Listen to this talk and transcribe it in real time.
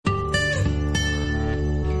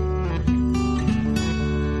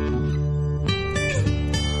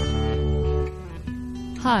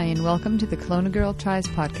Hi, and welcome to the Kelowna Girl Tries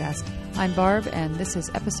podcast. I'm Barb, and this is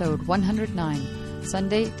episode 109,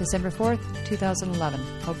 Sunday, December 4th, 2011.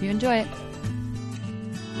 Hope you enjoy it.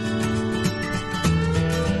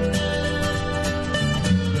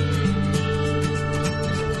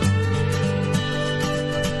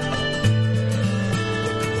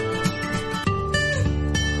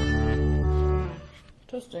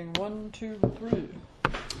 Testing 1, 2, 3.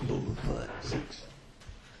 4, 5, 6.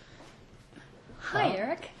 Hi,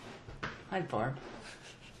 Eric. Hi, Barb.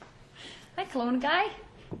 Hi, Kelowna guy.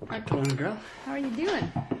 Hi, Kelowna girl. How are you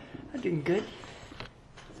doing? I'm doing good.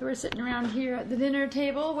 So we're sitting around here at the dinner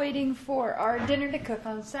table waiting for our dinner to cook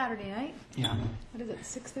on Saturday night. Yeah. What is it,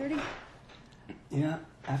 6:30? Yeah,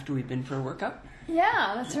 after we've been for a workout.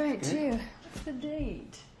 Yeah, that's right, good. too. What's the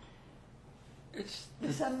date? It's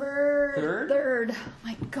December 3rd? 3rd. Oh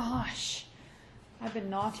my gosh. I've been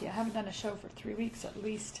naughty. I haven't done a show for 3 weeks at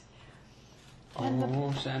least.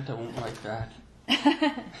 Oh, Santa won't like that.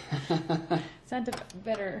 Santa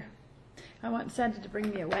better. I want Santa to bring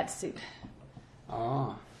me a wetsuit.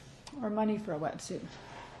 Oh. Or money for a wetsuit.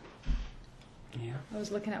 Yeah. I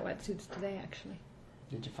was looking at wetsuits today, actually.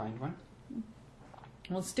 Did you find one?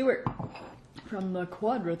 Well, Stuart from the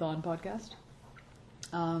Quadrathon podcast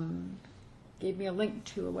gave me a link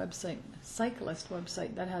to a website, a cyclist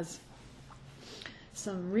website that has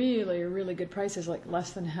some really, really good prices, like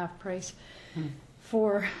less than half price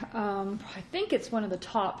for, I think it's one of the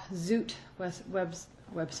top Zoot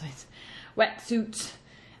websites, wetsuits,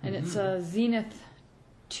 and it's a Zenith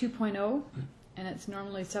 2.0, and it's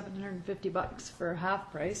normally $750 for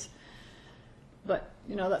half price, but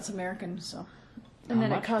you know that's American, so. And How then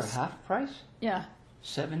much it costs for half price? Yeah.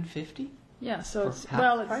 $750? Yeah, so For it's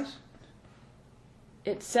half price?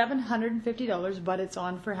 It's $750, but it's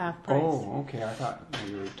on for half price. Oh, okay. I thought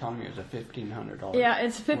you were telling me it was a $1,500. Yeah,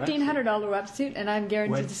 it's a $1,500 wetsuit, and I'm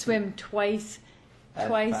guaranteed to swim twice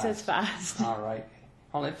as fast. All right.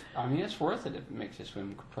 Well, it's worth it if it makes you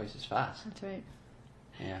swim twice as fast. That's right.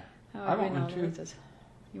 Yeah. Oh, I want one the too. races.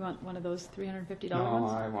 You want one of those $350 No,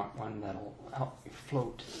 ones? I want one that'll help me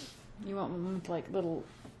float. You want one with like little.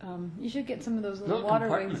 You should get some of those little Little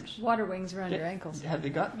compartments. water wings around your ankles. Have they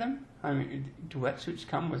got them? I mean, do wetsuits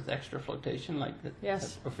come with extra flotation like that,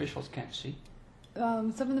 Yes. that officials can't see? Some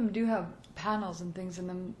of them do have panels and things in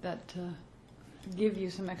them that give you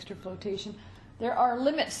some extra flotation. There are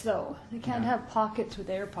limits, though. They can't have pockets with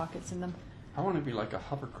air pockets in them. I want to be like a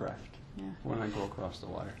hovercraft Yeah. when I go across the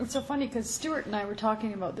water. It's so funny because Stuart and I were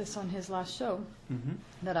talking about this on his last show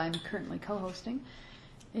that I'm currently co-hosting.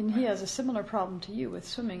 And he has a similar problem to you with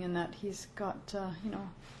swimming in that he's got,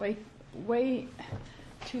 way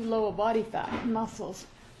too low a body fat and muscles.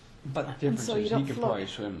 But the difference so you is don't he could float. probably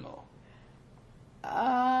swim though.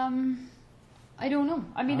 I don't know.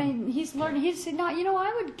 I mean, he's learning. He's not. You know,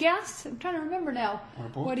 I would guess. I'm trying to remember now We're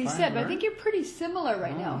both what he trying said, to but I learn. think you're pretty similar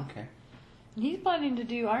right now. Okay. And he's planning to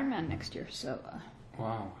do Ironman next year, so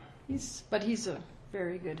Wow. he's a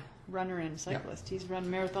very good runner and cyclist. He's run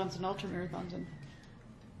marathons and ultra marathons. And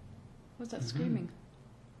what's that screaming?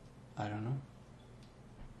 I don't know.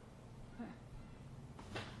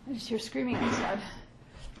 I just hear screaming outside.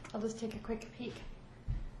 I'll just take a quick peek.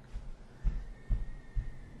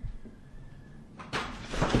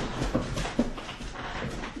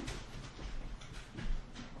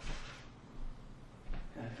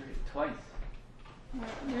 I heard it twice.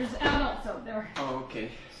 There's adults out there. Oh, okay.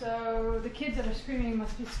 So the kids that are screaming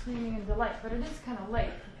must be screaming in delight, but it is kind of late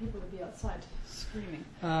for people to be outside screaming.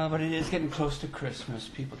 But it is getting close to Christmas.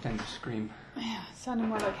 People tend to scream. Yeah, sounding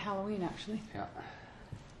more like Halloween actually. Yeah.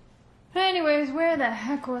 Anyways, where the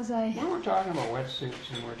heck was I? We were talking about wetsuits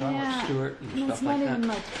and we were talking about Stuart and No, stuff it's not like even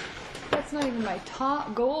that. that's not even my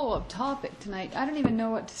top goal of topic tonight. I don't even know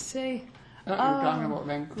what to say. No, we were talking about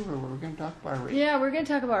Vancouver. We were going to talk about a race. Yeah, we're going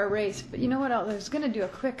to talk about our race, but you know what else? I was going to do a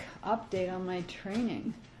quick update on my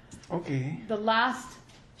training. Okay. The last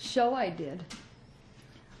show I did,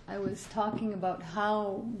 I was talking about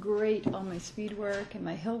how great all my speed work and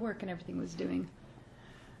my hill work and everything was doing.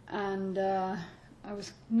 And I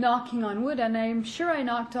was knocking on wood, and I'm sure I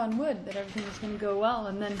knocked on wood that everything was going to go well.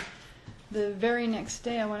 And then the very next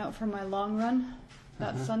day I went out for my long run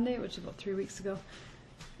that Sunday, which was about 3 weeks ago.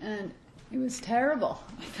 And it was terrible.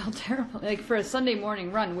 I felt terrible. Like for a Sunday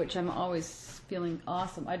morning run, which I'm always feeling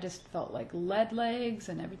awesome, I just felt like lead legs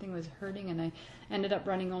and everything was hurting, and I ended up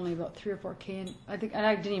running only about 3 or 4K, and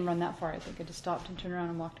I didn't even run that far. I think I just stopped and turned around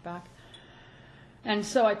and walked back. And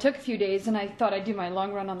so I took a few days, and I thought I'd do my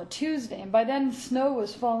long run on the Tuesday, and by then snow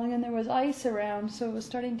was falling and there was ice around, so it was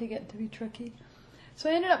starting to get to be tricky. So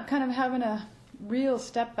I ended up kind of having a real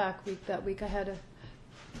step back week that week. I had a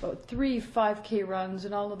about 3 5K runs,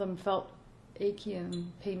 and all of them felt achy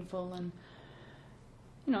and painful, and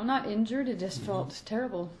not injured. It just felt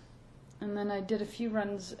terrible. And then I did a few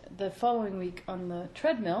runs the following week on the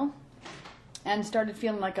treadmill, and started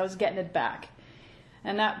feeling like I was getting it back.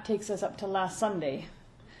 And that takes us up to last Sunday.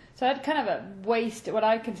 So I had kind of a what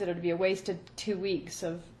I consider to be a wasted 2 weeks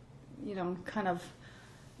of, kind of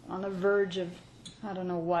on the verge of, I don't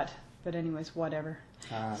know what, but anyways, whatever.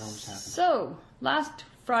 That always happens. So, last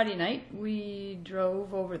Friday night, we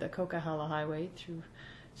drove over the Coquihalla Highway through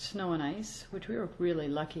snow and ice, which we were really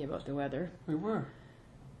lucky about the weather. We were.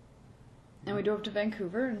 And we drove to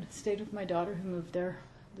Vancouver and stayed with my daughter who moved there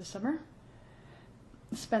this summer.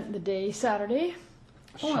 Spent the day Saturday.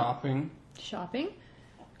 Shopping. Shopping.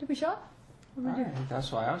 Did we shop? What did we do?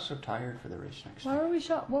 That's why I was so tired for the race next Why week. were we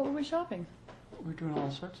What were we shopping? We're doing all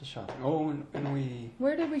sorts of shopping. Oh, and we...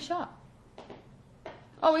 Where did we shop?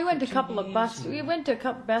 Oh, we went to a couple of TVs We and- went to a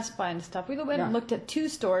couple Best Buy and stuff. We went and Yeah. looked at 2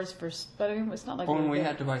 stores first, but I mean, it's not like Oh, and were we there.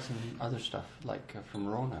 had to buy some other stuff, like from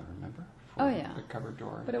Rona, remember? For Oh, yeah. the cupboard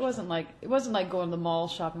door. But it wasn't like going to the mall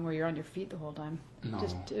shopping where you're on your feet the whole time. No.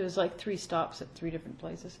 It was like 3 stops at 3 different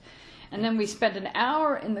places. And then we spent an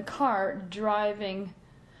hour in the car driving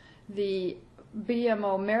the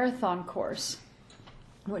BMO marathon course,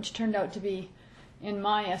 which turned out to be, in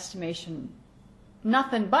my estimation,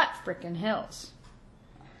 nothing but frickin' hills.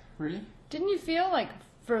 Really? Didn't you feel like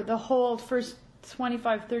for the whole first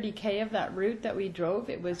 25, 30K of that route that we drove,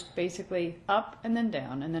 it was basically up and then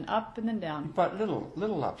down and then up and then down? But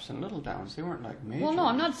little ups and little downs. They weren't like major. Well, no,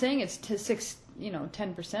 I'm not saying it's to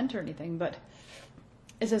 10% or anything, but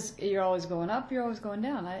it's just you're always going up, you're always going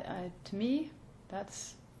down. To me,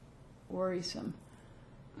 that's worrisome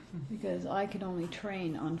because I can only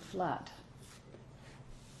train on flat,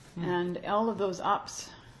 and all of those ups,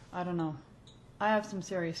 I don't know. I have some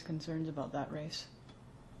serious concerns about that race.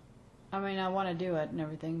 I mean, I want to do it and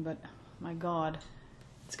everything, but my God,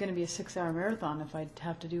 it's going to be a 6-hour marathon if I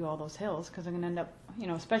have to do all those hills because I'm going to end up,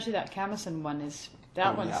 especially that Camosun one one's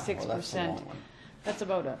Oh, one's yeah. 6%. Well, that's a long one. That's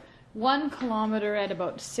about a 1 kilometer at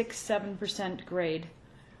about 6-7% grade,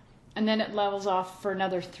 and then it levels off for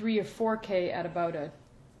another 3 or 4K at about a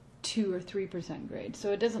 2 or 3% grade.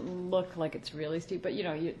 So it doesn't look like it's really steep, but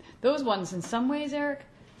those ones in some ways, Eric,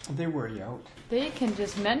 They wear you out. they can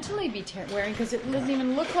just mentally be wearing because it doesn't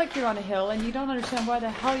even look like you're on a hill, and you don't understand why the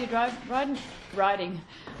hell you riding.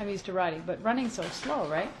 I'm used to riding, but running so slow,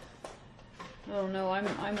 right? Oh no,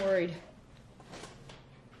 I'm worried.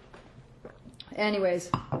 Anyways,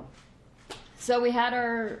 so we had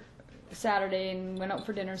our Saturday and went out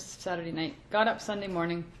for dinner Saturday night. Got up Sunday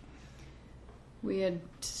morning. We had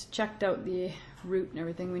checked out the route and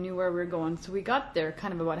everything. We knew where we were going. So we got there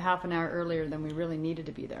kind of about half an hour earlier than we really needed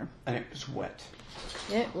to be there. And it was wet.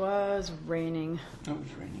 It was raining. It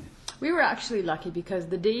was raining. We were actually lucky because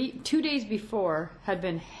 2 days before had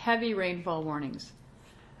been heavy rainfall warnings.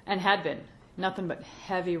 And had been. Nothing but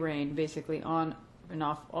heavy rain basically on and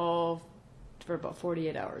off all for about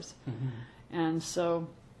 48 hours. Mm-hmm. And so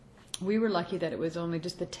we were lucky that it was only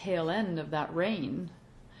just the tail end of that rain.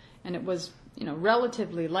 And it was,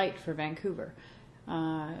 relatively light for Vancouver.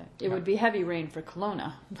 It would be heavy rain for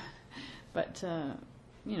Kelowna. But,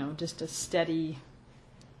 just a steady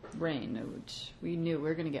rain, which we knew we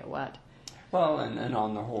were going to get wet. Well, and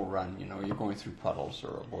on the whole run, you're going through puddles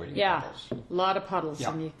or avoiding Yeah, puddles. a lot of puddles,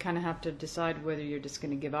 Yeah. and you kind of have to decide whether you're just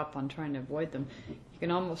going to give up on trying to avoid them. You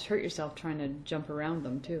can almost hurt yourself trying to jump around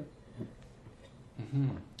them, too. Mm-hmm.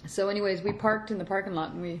 So anyways, we parked in the parking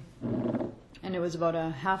lot, and it was about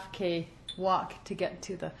a half-K walk to get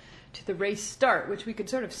to the race start, which we could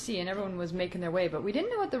sort of see, and everyone was making their way, but we didn't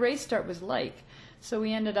know what the race start was like. So we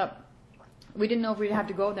didn't know if we'd have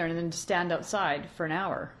to go there and then stand outside for an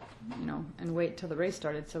hour, and wait till the race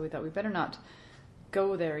started. So we thought we better not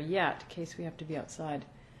go there yet in case we have to be outside.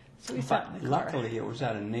 So we sat in But the car. luckily, it was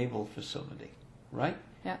at a naval facility, right?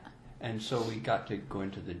 Yeah. And so we got to go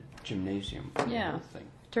into the gymnasium for the Yeah. whole thing.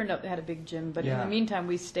 Turned out they had a big gym, but in Yeah. the meantime,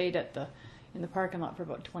 we stayed in the parking lot for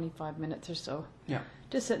about 25 minutes or so, Yeah.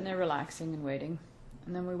 just sitting there relaxing and waiting.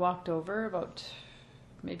 And then we walked over about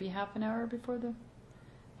maybe half an hour before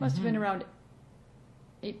must have been around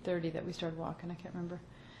 8:30 that we started walking. I can't remember.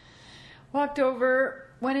 Walked over,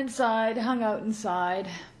 went inside, hung out inside.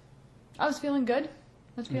 I was feeling good. I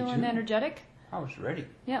was Me feeling too. energetic. I was ready.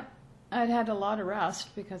 Yeah. I'd had a lot of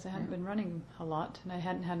rest because I hadn't been running a lot, and I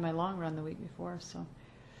hadn't had my long run the week before, so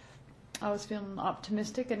I was feeling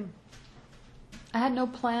optimistic, and I had no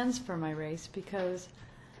plans for my race because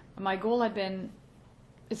my goal had been,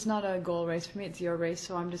 it's not a goal race for me, it's your race,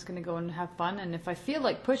 so I'm just going to go and have fun, and if I feel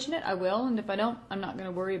like pushing it, I will, and if I don't, I'm not going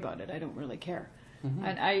to worry about it. I don't really care. Mhm.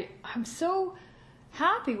 And I'm so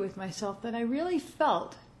happy with myself that I really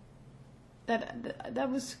felt that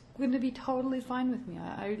was going to be totally fine with me.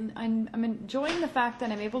 I'm enjoying the fact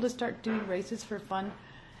that I'm able to start doing races for fun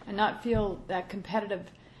and not feel that competitive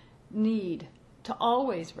need to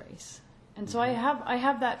always race. And so I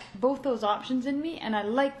have that, both those options in me, and I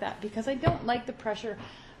like that because I don't like the pressure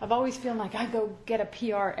of always feeling like I go get a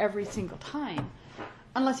PR every single time,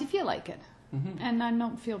 unless you feel like it. Mhm. And I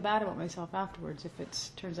don't feel bad about myself afterwards if it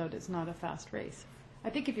turns out it's not a fast race. I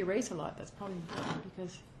think if you race a lot, that's probably important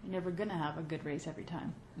because you're never going to have a good race every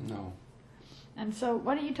time. No. And so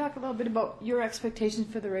why don't you talk a little bit about your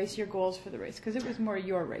expectations for the race, your goals for the race, because it was more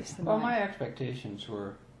your race than Well, mine. my expectations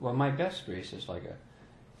were, well, my best race is like a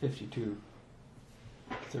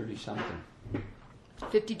 52:30 something.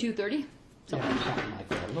 52:30? Yeah, something like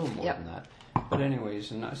that, a little more Yep. than that. But anyways,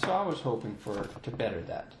 so I was hoping to better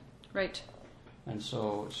that. Right. And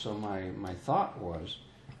so my thought was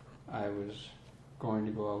I was going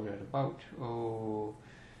to go out at about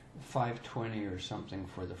 5:20 or something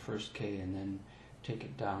for the first K, and then take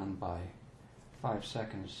it down by 5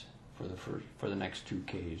 seconds for the next 2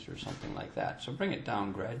 Ks or something like that. So bring it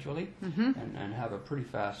down gradually Mm-hmm. and have a pretty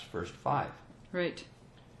fast first 5. Right.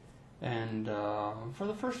 And for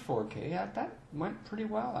the first 4K, that went pretty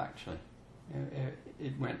well actually.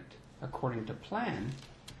 It went according to plan,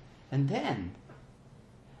 and then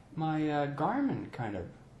my Garmin kind of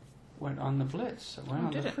went on the blitz. It went Oh,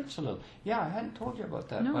 on did the it? fritz a little. Yeah, I hadn't told you about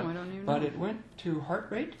that. No, but, I don't even But know. it went to heart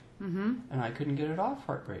rate, Mm-hmm. and I couldn't get it off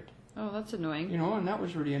heart rate. Oh, that's annoying. You know, and that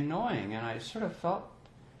was really annoying. And I sort of felt,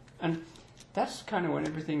 and that's kind of when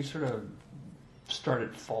everything sort of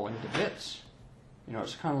started falling to bits. You know,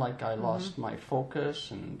 it's kind of like I lost my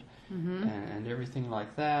focus and Mm-hmm. and everything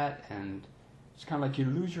like that, and it's kind of like you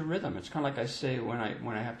lose your rhythm. It's kind of like I say when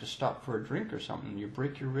I have to stop for a drink or something, you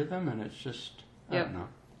break your rhythm, and it's just I Yep. don't know,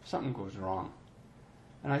 something goes wrong.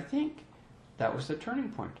 And I think that was the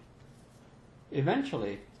turning point.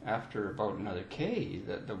 Eventually, after about another K,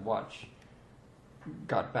 the watch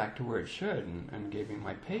got back to where it should and gave me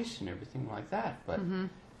my pace and everything like that. But Mm-hmm.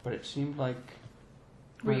 but it seemed like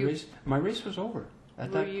Were you- my race was over at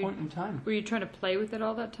Were that you- point in time. Were you trying to play with it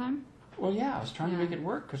all that time? Well, yeah, I was trying Yeah. to make it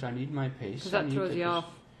work because I need my pace. Because I that need throws to you just-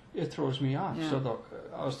 off. It throws me off. Yeah. So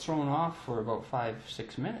I was thrown off for about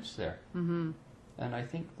 5-6 minutes there, Mm-hmm. and I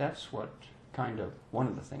think that's what kind of one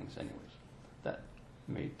of the things, anyways, that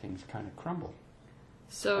made things kind of crumble.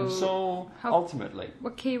 So, And so how- ultimately,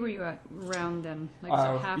 what K were you at around then? Like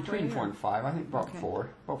so halfway? between 4 or- and 5, I think about Okay.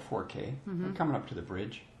 about 4K, Mhm. coming up to the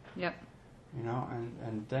bridge, Yep. you know,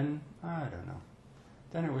 and then I don't know,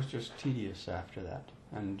 then it was just tedious after that,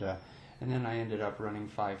 and then I ended up running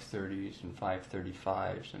 5:30s and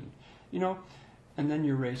 5:35s, and you know, and then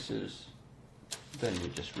your races, then you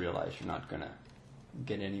just realize you're not going to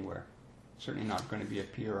get anywhere. Certainly not going to be a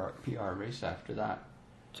PR race after that.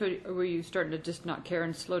 So were you starting to just not care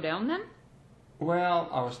and slow down then? Well,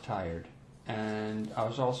 I was tired, and I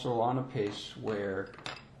was also on a pace where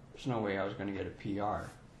there's no way I was going to get a PR.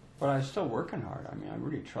 But I was still working hard. I mean, I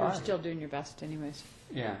really You were tried. still doing your best anyways.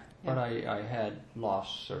 Yeah, but I had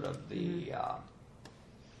lost sort of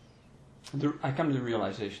I come to the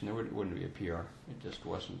realization there wouldn't be a PR. It just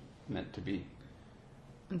wasn't meant to be.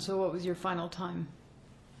 And so what was your final time?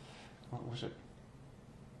 What was it?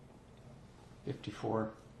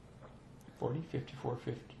 54:40,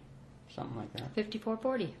 54:50, something like that.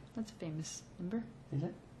 54:40. That's a famous number. Is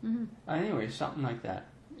it? Mm-hmm. Anyway, something like that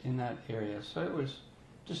in that area. So it was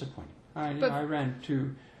disappointing. But- I ran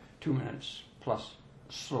 2 minutes plus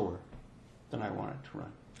slower than I wanted to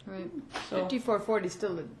run. Right. So 54:40 is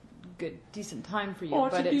still a good, decent time for you. oh,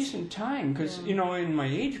 it's but a decent time because yeah. you know in my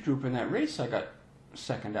age group in that race I got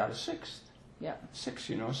second out of 6th. Yeah. 6,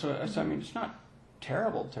 you know. So I mean it's not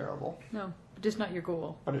terrible, No, just not your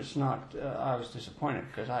goal. but it's not. I was disappointed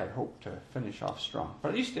because I had hoped to finish off strong. But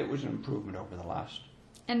at least it was an improvement over the last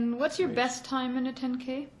And what's your Race. best time in a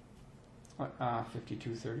 10K?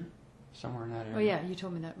 52:30, somewhere in that area. Oh yeah, you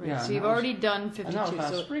told me that, right? Yeah, so and you've that was- already done And 52. that was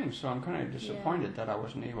last So spring, so I'm kind of disappointed that I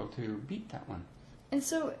wasn't able to beat that one.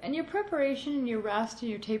 and your preparation and your rest and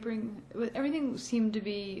your tapering, everything seemed to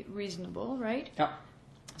be reasonable, right? Yeah.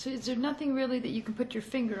 So is there nothing really that you can put your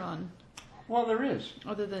finger on Well, there is.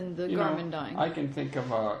 other than the You know, Garmin dying? I can think of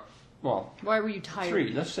Why were you tired?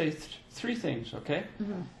 3. Let's say 3 things, okay?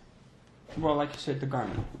 Mhm. Well, like you said, the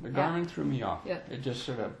Garmin. The Yeah. Garmin threw me off. Yeah. It just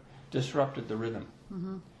sort of disrupted the rhythm.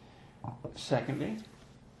 Mm-hmm. Secondly,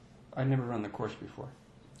 I'd never run the course before.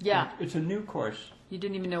 Yeah, It's a new course, you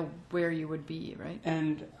didn't even know where you would be, right?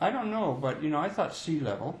 and I don't know, but you know, I thought sea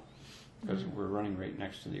level, because Mhm. we're running right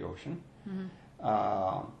next to the ocean. Mm-hmm.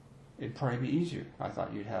 it'd probably be easier. I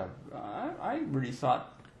thought you'd have. I really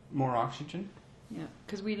thought more oxygen. Yeah,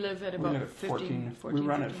 because we live at We about live at 14, we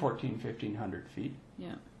run at 15. 1,500 feet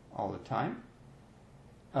Yeah. all the time.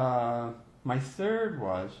 My third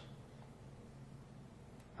was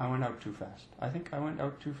I went out too fast. I think I went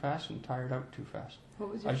out too fast and tired out too fast. What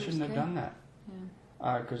was your I first shouldn't have K? done that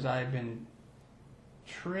Yeah. because I've been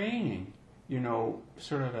training,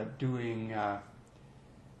 sort of at doing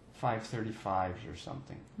 5:35s or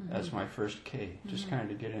something as my first K, just kind of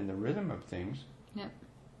to get in the rhythm of things. Yep.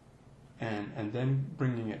 And then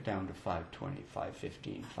bringing it down to 5:20,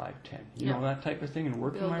 5:15, 5:10. You Yeah. know, that type of thing, and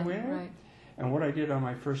working my way there. Right. And what I did on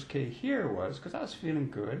my first K here was, because I was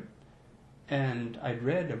feeling good, and I'd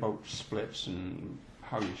read about splits and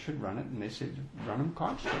how you should run it, and they said run them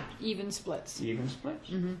constant, Even splits. even splits.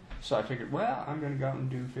 Mm-hmm. So I figured, well, I'm going to go out and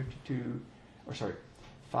do 5:20,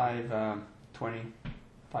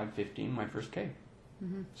 5:15, my first K.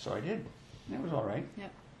 Mm-hmm. So I did. And it was all right. Yeah.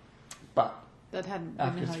 But That hadn't been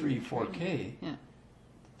after how you 3, were 4 training. K, Yeah.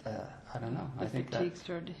 I don't know. The I think fatigue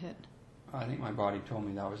started to hit. I think my body told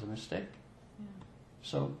me that was a mistake. Yeah.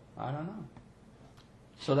 So I don't know.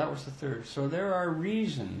 So that was the third. So there are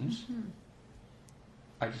reasons. Hmm.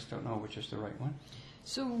 I just don't know which is the right one.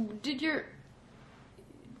 So did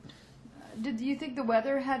you think the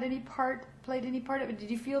weather played any part of it? Did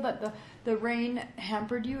you feel that the rain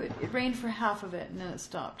hampered you? It rained for half of it and then it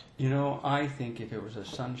stopped. I think if it was a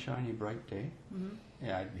sunshiny, bright day, Mm-hmm.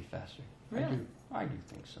 yeah, I'd be faster. Really? I do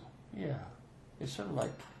think so. Yeah. It's sort of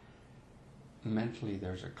like mentally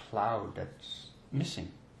there's a cloud that's missing.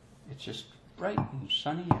 It's just bright and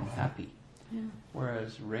sunny and happy. Yeah.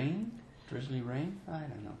 Whereas rain, drizzly rain, I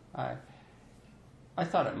don't know. I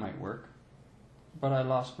thought it might work, but I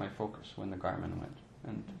lost my focus when the Garmin went.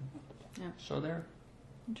 And Yeah. so there.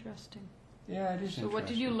 Interesting. Yeah, it is So interesting. what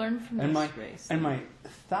did you learn from And this race? And my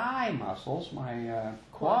thigh muscles, my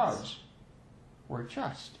quads, were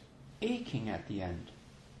just aching at the end.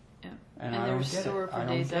 Yeah. And And I they were don't get sore it. for I don't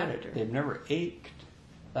days get after. it. They've never ached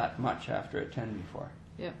that much after a 10 before.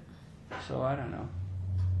 Yeah. So I don't know.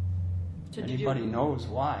 So did Anybody you, knows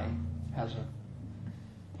why has a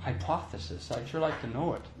hypothesis. I'd sure like to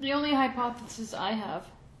know it. The only hypothesis I have,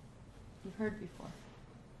 you've heard before.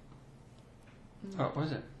 What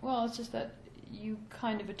was it? Well, it's just that you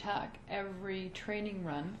kind of attack every training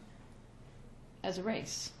run as a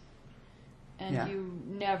race. And Yeah. you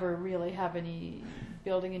never really have any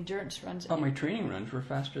building endurance runs. But my training runs were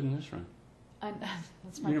faster than this run. And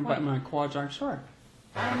that's my But point. my quads aren't sore.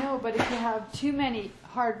 I know, but if you have too many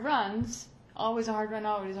hard runs, always a hard run,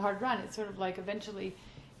 always a hard run, it's sort of like eventually,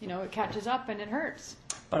 it catches up and it hurts.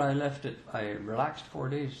 But I relaxed 4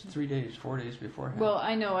 days, 3 days, 4 days beforehand. Well,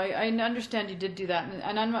 I know, I understand you did do that,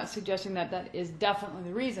 and I'm not suggesting that is definitely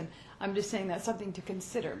the reason. I'm just saying that's something to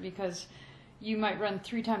consider, because you might run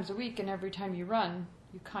 3 times a week, and every time you run,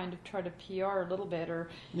 you kind of try to PR a little bit, or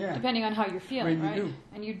yeah. depending on how you're feeling, Maybe you right? do.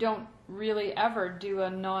 And you don't really ever do a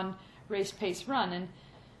non-race pace run, and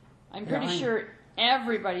I'm pretty I- sure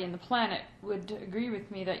everybody in the planet would agree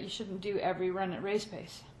with me that you shouldn't do every run at race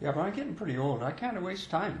pace. Yeah, but I'm getting pretty old. I can't waste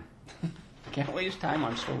time. I can't waste time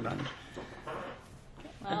on slow runs.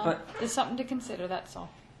 Well, But- there's something to consider, that's all.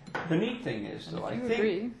 The neat thing is, And though, if I you think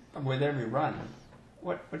agree. with every run,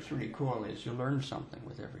 what's really cool is you learn something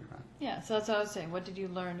with every run. Yeah, so that's what I was saying. What did you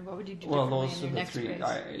learn? What would you do Well, differently those in are your the next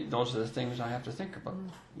three. race? Those are the things I have to think about.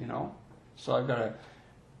 Mm. So I've got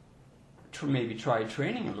to maybe try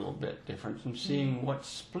training a little bit different and seeing what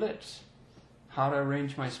splits, how to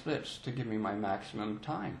arrange my splits to give me my maximum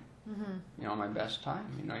time. Mm-hmm. My best time.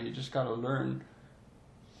 You just got to learn.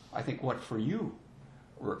 I think what for you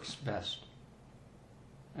works best,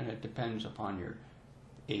 and it depends upon your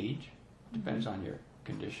age, depends on your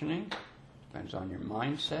conditioning, depends on your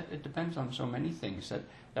mindset. It depends on so many things that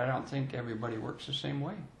I don't think everybody works the same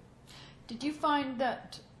way. Did you find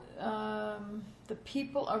that the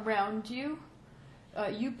people around you,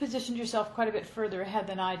 you positioned yourself quite a bit further ahead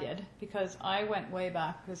than I did, because I went way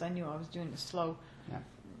back because I knew I was doing a slower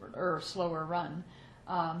run.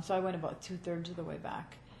 So I went about 2/3 of the way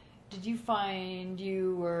back. Did you find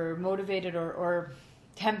you were motivated or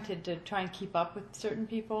tempted to try and keep up with certain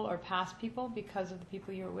people or pass people because of the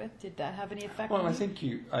people you were with? Did that have any effect Well, on I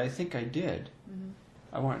you? think I did. Mhm.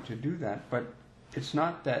 I wanted to do that, but it's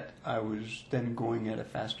not that I was then going at a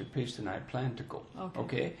faster pace than I had planned to go.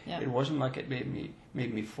 Okay. Yeah. It wasn't like it made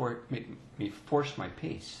me force my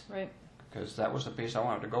pace, Right. because that was the pace I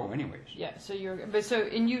wanted to go anyways. Yeah. So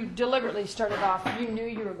you deliberately started off. You knew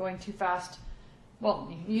you were going too fast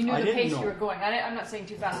Well, you knew I the didn't pace know. you were going. I'm not saying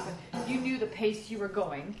too fast, but you knew the pace you were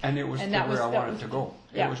going. And it was And to that where was- I that wanted was- to go.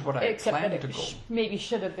 Yeah, It was what I except planned that to it go. maybe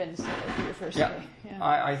should have been slower for your first Yeah. day. Yeah.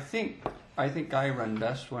 I think I run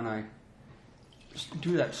best when I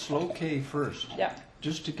do that slow K first, Yeah.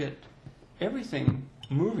 just to get everything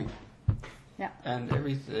moving. Yeah. And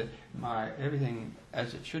everything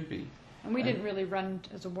as it should be. And we didn't really run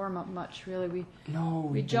as a warm up much, really. No,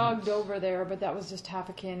 We didn't. jogged over there, but that was just half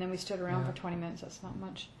a K, and then we stood around Yeah. for 20 minutes. That's not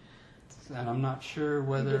much. And I'm not sure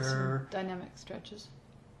We did some whether dynamic stretches.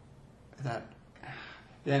 that.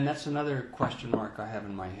 Then that's another question mark I have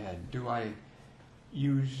in my head. Do I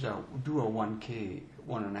do a 1K,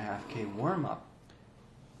 1.5K warm up?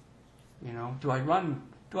 You know, do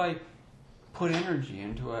I put energy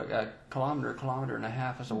into a kilometer and a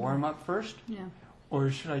half as a warm up first? Yeah. Or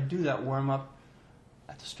should I do that warm up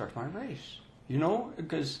at the start of my race? You know,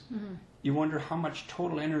 because you wonder how much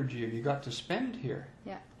total energy have you got to spend here.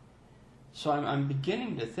 Yeah. So I'm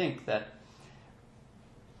beginning to think that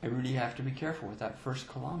I really have to be careful with that first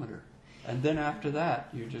kilometer. And then after that,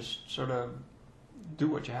 you just sort of do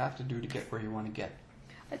what you have to do to get where you want to get.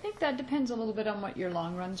 I think that depends a little bit on what your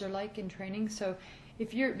long runs are like in training. So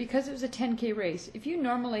because it was a 10K race, if you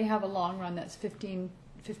normally have a long run that's 15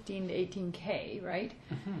 to 18K, right?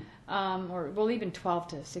 Or well, even 12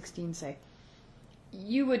 to 16, say.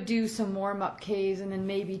 You would do some warm-up Ks and then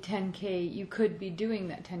maybe 10K. You could be doing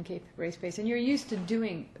that 10K race pace, and you're used to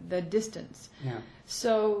doing the distance. Yeah.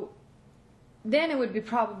 So then it would be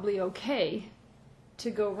probably okay to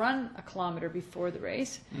go run a kilometer before the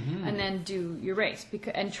race and then do your race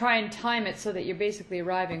and try and time it so that you're basically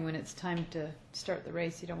arriving when it's time to start the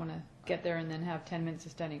race. You don't want to get there and then have 10 minutes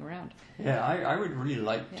of standing around. Yeah, I would really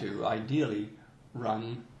like to ideally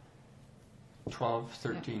run 12,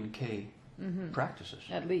 13K practices.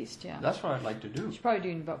 At least, yeah. That's what I'd like to do. You should probably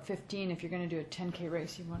doing about 15. If you're going to do a 10K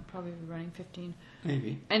race, you want probably be running 15.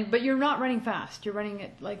 Maybe. But you're not running fast. You're running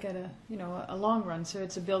it like at a long run, so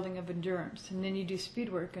it's a building of endurance. And then you do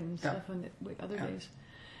speed work and stuff on the other days.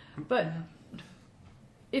 But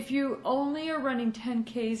if you only are running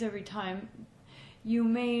 10Ks every time, you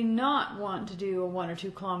may not want to do a 1 or 2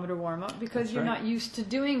 kilometer warm up because That's you're right. not used to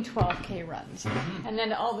doing 12K runs. And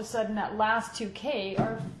then all of a sudden that last 2K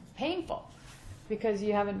are painful because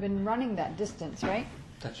you haven't been running that distance, right?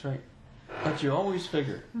 That's right. But you always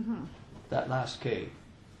figure that last K,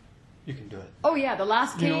 you can do it. Oh yeah, the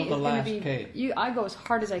last K You know, is the going to last be. K. I go as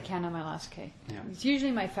hard as I can on my last K. Yeah. It's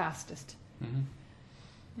usually my fastest. hmm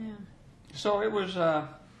Yeah. So it was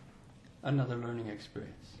another learning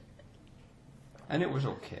experience. And it was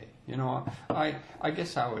okay. You know, I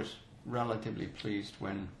guess I was relatively pleased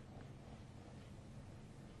when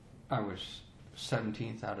I was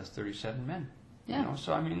 17th out of 37 men. Yeah. You know,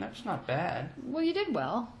 so I mean, that's not bad. Well, you did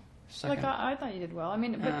well. Second. Like I thought you did well. I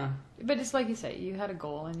mean, Yeah. but it's like you say, you had a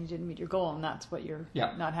goal and you didn't meet your goal, and that's what you're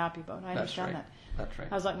Yeah. not happy about. I That's understand right. that. That's right.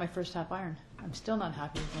 I was like my first half iron. I'm still not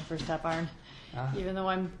happy with my first half iron, Ah. even though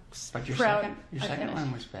I'm But your proud. your I second finished.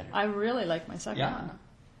 one was better. I really like my second Yeah. one.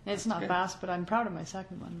 It's That's not good. fast, but I'm proud of my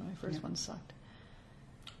second one. My first Yeah. one sucked.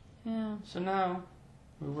 Yeah. So now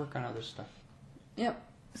we work on other stuff. Yep.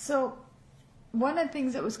 So one of the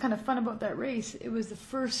things that was kind of fun about that race, it was the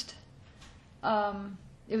first,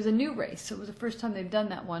 it was a new race. So it was the first time they've done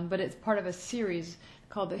that one, but it's part of a series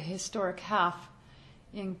called the Historic Half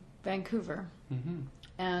in Vancouver. hmm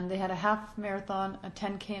And they had a half marathon, a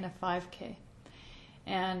 10K, and a 5K.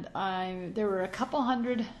 And there were a couple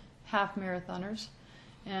hundred half marathoners,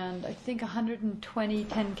 and I think 120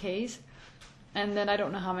 10Ks. And then I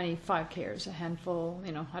don't know how many 5Kers, a handful,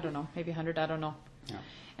 I don't know, maybe 100, I don't know. Yeah.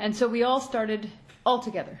 And so we all started all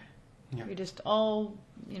together. Yeah. We just all,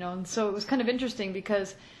 and so it was kind of interesting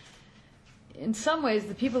because in some ways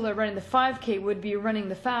the people that are running the 5K would be running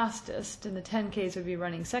the fastest, and the 10Ks would be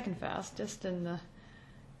running second fastest, and the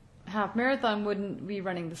half marathon wouldn't be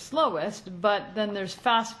running the slowest, but then there's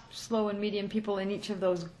fast, slow, and medium people in each of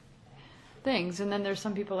those things. And then there's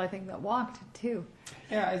some people, I think, that walked too.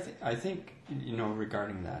 Yeah, I think,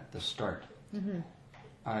 regarding that, the start,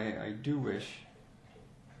 I do wish,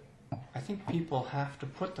 I think people have to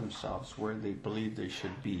put themselves where they believe they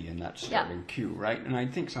should be in that starting queue, right? And I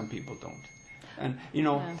think some people don't. And,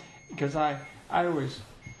 because I was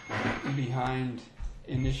behind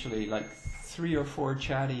initially like 3 or 4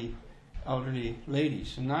 chatty elderly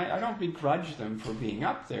ladies, and I don't begrudge them for being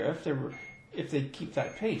up there if they keep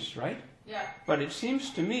that pace, right? Yeah. But it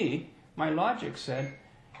seems to me, my logic said,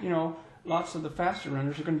 lots of the faster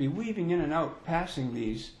runners are going to be weaving in and out, passing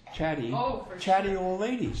these chatty old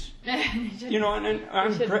ladies. You know,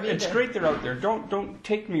 and it's great they're out there. Don't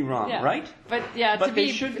take me wrong, right? But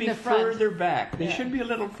they should be further back. They should be a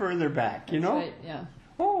little further back. You know. Right, yeah.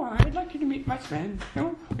 Oh, I'd like you to meet my friend.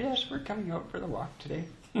 Oh, yes, we're coming out for the walk today.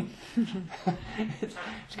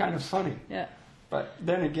 it's kind of funny. Yeah. But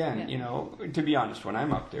then again, you know, to be honest, when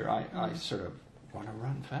I'm up there, I sort of want to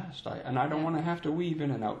run fast. I don't want to have to weave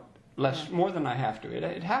in and out more than I have to.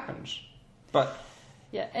 It happens. But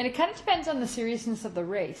yeah, and it kind of depends on the seriousness of the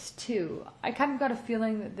race too. I kind of got a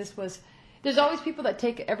feeling that this was. There's always people that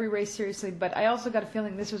take every race seriously, but I also got a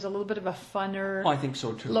feeling this was a little bit of a funner, I think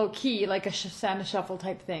so too, low key, like a Santa Shuffle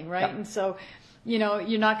type thing, right? Yeah. And so, you know,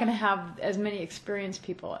 you're not going to have as many experienced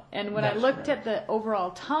people. And when I looked at the overall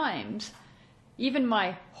times, even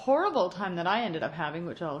my horrible time that I ended up having,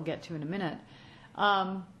 which I'll get to in a minute,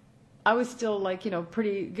 I was still like, you know,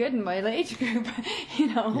 pretty good in my age group, you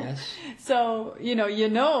know. Yes. So, you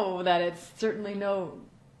know that it's certainly no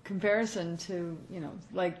comparison to, you know,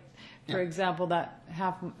 like, for example, that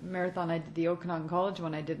half marathon I did, the Okanagan College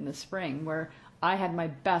one I did in the spring, where I had my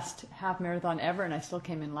best half marathon ever, and I still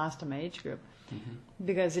came in last in my age group. Mm-hmm.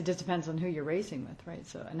 Because it just depends on who you're racing with, right?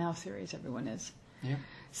 So, and how serious everyone is. Yeah.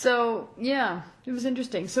 So, yeah, it was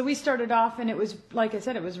interesting. So we started off, and it was, like I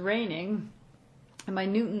said, it was raining, and my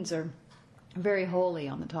Newtons are very holy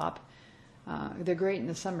on the top. They're great in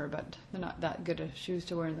the summer, but they're not that good of shoes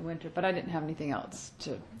to wear in the winter. But I didn't have anything else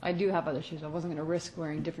I do have other shoes. I wasn't going to risk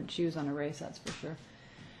wearing different shoes on a race, that's for sure.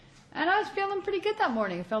 And I was feeling pretty good that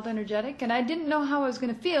morning. I felt energetic, and I didn't know how I was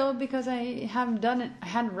going to feel because I hadn't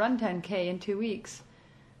run 10K in 2 weeks.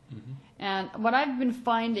 Mm-hmm. And what I've been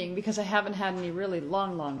finding, because I haven't had any really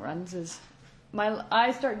long runs, is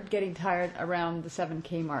I started getting tired around the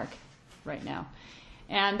 7K mark right now.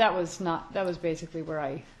 And that was basically where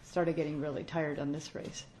I started getting really tired on this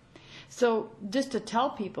race. So just to tell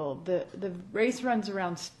people, the race runs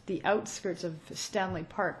around the outskirts of Stanley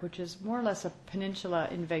Park, which is more or less a peninsula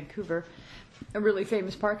in Vancouver, a really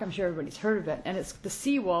famous park. I'm sure everybody's heard of it. And it's the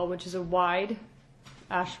seawall, which is a wide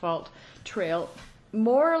asphalt trail,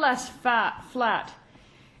 more or less flat.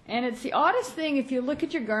 And it's the oddest thing if you look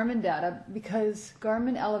at your Garmin data, because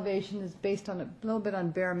Garmin elevation is based on a little bit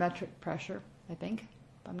on barometric pressure, I think,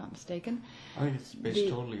 if I'm not mistaken. I think it's based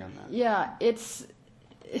totally on that. Yeah, it's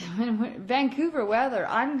Vancouver weather.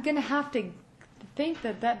 I'm going to have to think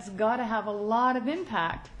that that's got to have a lot of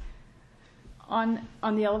impact on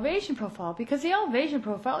the elevation profile, because the elevation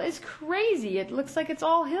profile is crazy. It looks like it's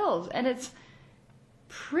all hills, and it's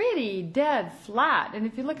pretty dead flat. And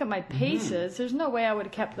if you look at my paces, there's no way I would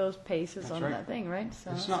have kept those paces that thing, right?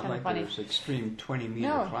 So it's not like funny. There's extreme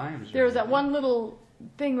 20-meter climbs. There was that one little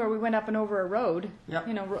thing where we went up and over a road, yep.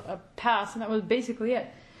 you know, a pass, and that was basically it.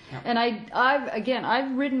 Yep. And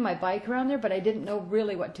I've ridden my bike around there, but I didn't know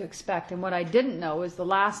really what to expect. And what I didn't know is the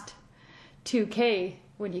last 2K,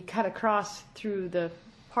 when you cut across through the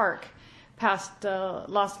park past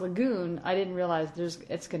Lost Lagoon, I didn't realize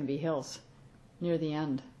it's going to be hills near the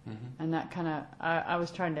end. Mm-hmm. And that kind of, I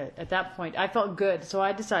was trying to, at that point, I felt good. So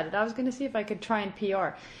I decided I was going to see if I could try and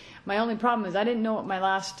PR. My only problem is I didn't know what my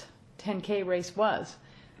last 10K race was.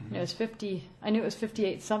 Mm-hmm. It was 50, I knew it was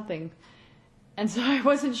 58 something. And so I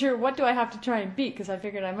wasn't sure what do I have to try and beat, because I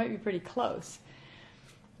figured I might be pretty close.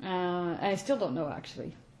 And I still don't know,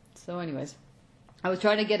 actually. So anyways, I was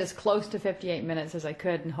trying to get as close to 58 minutes as I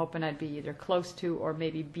could and hoping I'd be either close to or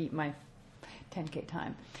maybe beat my 10K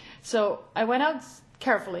time. So I went out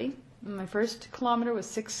carefully. My first kilometer was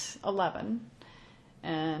 6:11.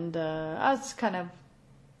 And I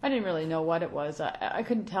didn't really know what it was. I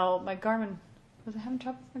couldn't tell. My Garmin, was I having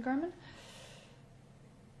trouble with my Garmin?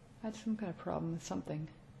 I had some kind of problem with something.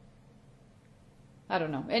 I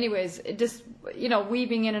don't know. Anyways, it just,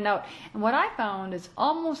 weaving in and out. And what I found is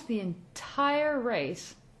almost the entire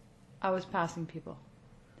race, I was passing people.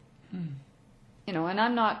 And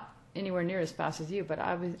I'm not anywhere near as fast as you, but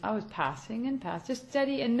I was passing and passing, just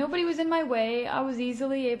steady, and nobody was in my way. I was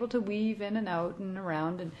easily able to weave in and out and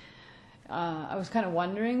around, and I was kind of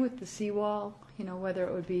wondering with the seawall, whether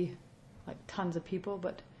it would be like tons of people,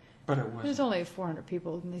 but it wasn't. There's only 400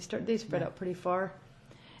 people, and they spread out pretty far.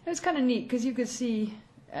 It was kind of neat because you could see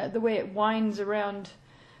the way it winds around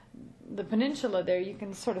the peninsula there. You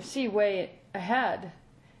can sort of see way ahead,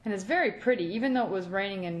 and it's very pretty, even though it was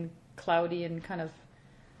raining and cloudy and kind of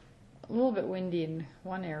a little bit windy in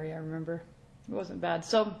one area. I remember it wasn't bad.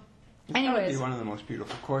 So, anyways, that would be one of the most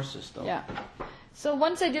beautiful courses, though. Yeah. So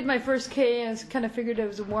once I did my first K, I kind of figured it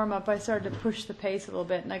was a warm-up. I started to push the pace a little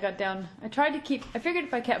bit, and I got down. I figured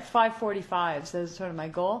if I kept 5:45s, that was sort of my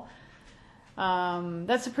goal.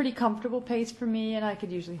 That's a pretty comfortable pace for me, and I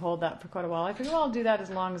could usually hold that for quite a while. I figure, well, I'll do that as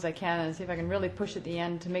long as I can and see if I can really push at the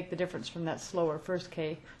end to make the difference from that slower first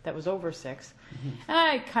K that was over 6.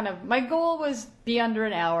 And my goal was be under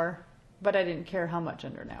an hour, but I didn't care how much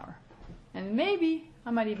under an hour. And maybe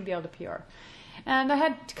I might even be able to PR. And I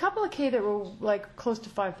had a couple of K that were like close to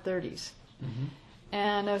 5:30s.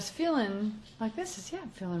 And I was feeling like I'm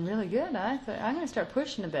feeling really good. I thought I'm going to start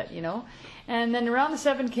pushing a bit, And then around the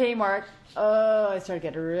 7K mark, I started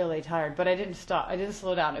getting really tired. But I didn't stop. I didn't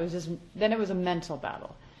slow down. Then it was a mental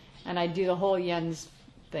battle. And I do the whole Jens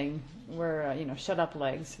thing where, shut up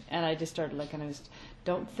legs. And I just started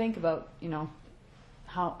don't think about,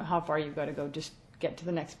 how far you've got to go. Just get to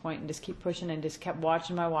the next point and just keep pushing, and just kept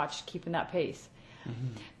watching my watch, keeping that pace.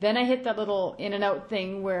 Then I hit that little in and out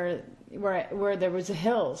thing where there was the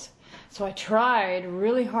hills. So I tried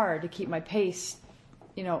really hard to keep my pace,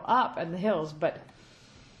 up at the hills, but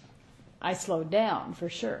I slowed down for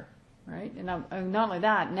sure, right? And I'm not only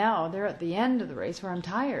that, now they're at the end of the race where I'm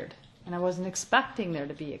tired, and I wasn't expecting there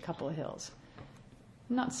to be a couple of hills.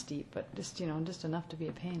 Not steep, but just enough to be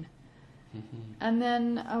a pain. And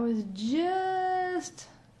then I was just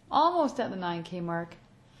almost at the 9K mark,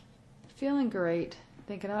 feeling great,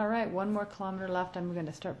 thinking, all right, 1 more kilometer left, I'm going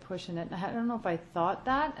to start pushing it. And I don't know if I thought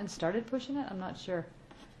that and started pushing it, I'm not sure.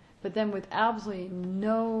 But then with absolutely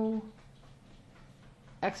no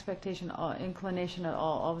expectation or inclination at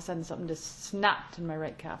all of a sudden something just snapped in my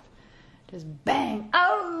right calf. Just bang!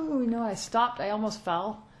 Oh! I stopped, I almost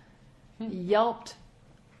fell, yelped,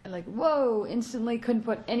 and whoa, instantly couldn't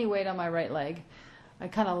put any weight on my right leg. I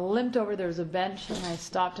kind of limped over, there was a bench, and I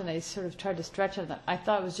stopped and I sort of tried to stretch it. I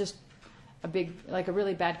thought it was just a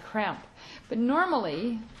really bad cramp. But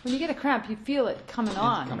normally, when you get a cramp, you feel it coming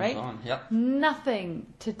on, right? Yep. Nothing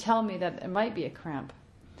to tell me that it might be a cramp.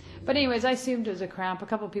 But anyways, I assumed it was a cramp. A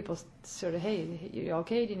couple of people sort of, hey, you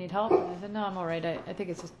okay? Do you need help? And I said, no, I'm all right. I think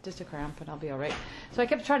it's just a cramp, and I'll be all right. So I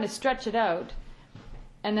kept trying to stretch it out,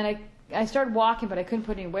 and then I started walking, but I couldn't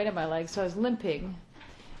put any weight on my legs, so I was limping.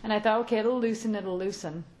 And I thought, okay, it'll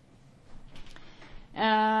loosen.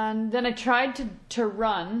 And then I tried to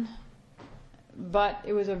run, but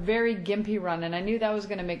it was a very gimpy run, and I knew that was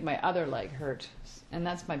going to make my other leg hurt. And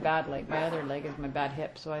that's my bad leg. My other leg is my bad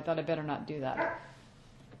hip, so I thought I better not do that.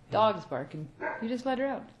 Dog's barking. You just let her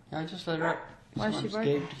out. I just let her out. Why is she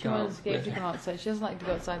barking? She wants Gabe to come outside. She doesn't like to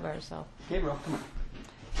go outside by herself. Gabriel, come on.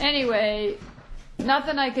 Anyway,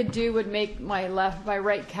 nothing I could do would make my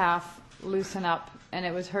right calf loosen up, and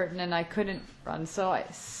it was hurting, and I couldn't run. So I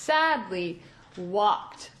sadly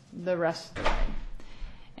walked the rest of the way.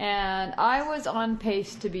 And I was on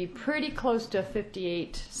pace to be pretty close to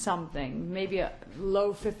 58 something, maybe a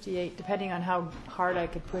low 58, depending on how hard I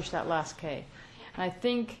could push that last K. And I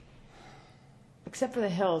think, except for the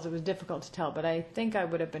hills, it was difficult to tell, but I think I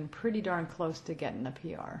would have been pretty darn close to getting a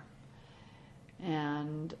PR.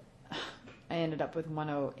 And I ended up with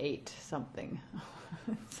 108 something.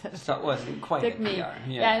 So it wasn't quite a PR.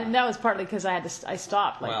 Yeah, and that was partly because I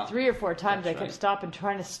stopped 3 or 4 times. I kept right. stopping,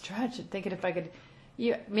 trying to stretch it, thinking if I could.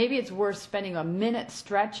 Maybe it's worth spending a minute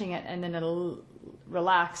stretching it, and then it'll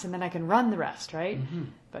relax, and then I can run the rest, right?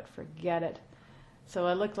 But forget it. So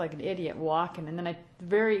I looked like an idiot walking, and then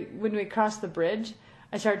when we crossed the bridge,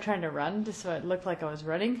 I started trying to run just so it looked like I was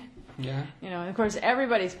running. Yeah. And of course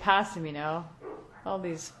everybody's passing me now. All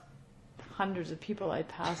these hundreds of people I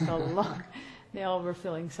passed all along. They all were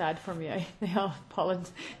feeling sad for me. They all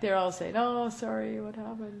apologized. They're all saying, "Oh, sorry, what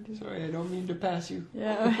happened?" Sorry, I don't mean to pass you.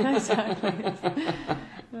 Yeah, exactly.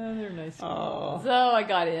 They're nice. Oh. So I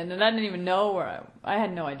got in, and I didn't even know I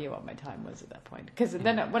had no idea what my time was at that point. Because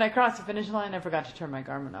then when I crossed the finish line, I forgot to turn my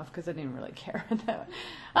Garmin off because I didn't really care.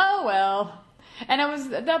 Oh, well. And I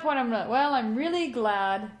was, at that point, I'm really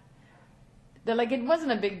glad that, it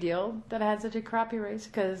wasn't a big deal that I had such a crappy race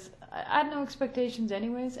because I had no expectations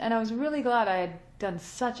anyways, and I was really glad I had done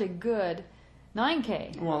such a good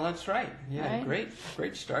 9K. Well, that's right. Yeah, Right?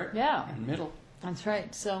 great start. Yeah. And middle. That's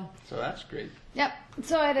right. So that's great. Yep.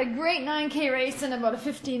 So I had a great 9K race and about a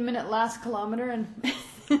 15-minute last kilometer, and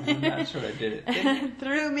that's what I did. It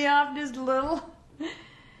threw me off just a little.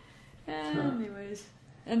 Anyways,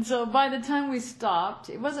 and so by the time we stopped,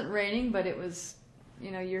 it wasn't raining, but it was,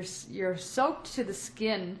 you're soaked to the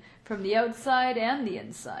skin from the outside and the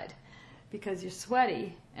inside because you're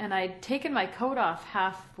sweaty. And I'd taken my coat off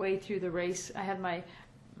halfway through the race. I had my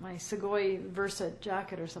Segoy Versa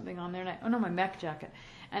jacket or something on there, and my mech jacket,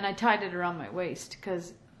 and I tied it around my waist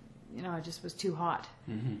because, I just was too hot.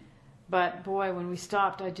 But boy, when we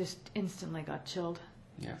stopped, I just instantly got chilled.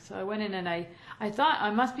 Yeah. So I went in and I thought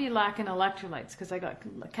I must be lacking electrolytes because I got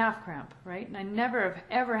calf cramp, right? And I never have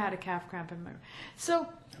ever had a calf cramp in my. So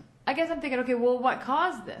I guess I'm thinking, okay, well, what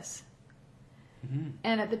caused this? Mm-hmm.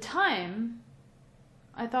 And at the time,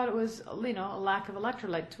 I thought it was, a lack of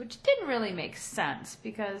electrolytes, which didn't really make sense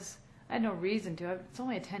because I had no reason to. It's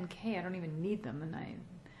only a 10K. I don't even need them, and I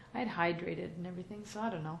had hydrated and everything, so I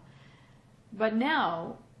don't know. But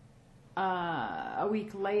now, a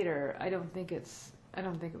week later, I don't think it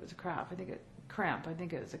was a cramp. I think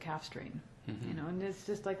it was a calf strain. Mm-hmm. And it's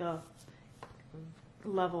just like a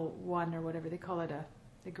level 1 or whatever they call it.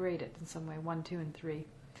 They grade it in some way, 1, 2, and 3,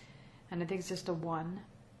 and I think it's just a 1.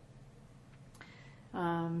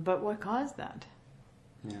 But what caused that?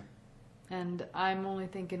 Yeah. And I'm only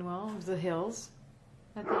thinking, well, it was the hills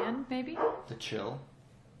at the end, maybe. The chill.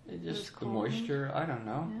 It was just the cold. moisture. I don't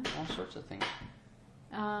know. Yeah. All sorts of things.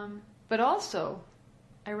 But also,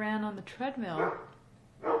 I ran on the treadmill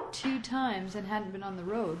 2 times and hadn't been on the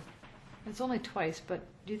road. It's only twice, but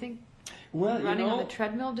do you think Well, running on the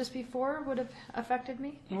treadmill just before would have affected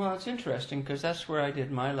me? Well, it's interesting because that's where I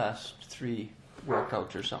did my last 3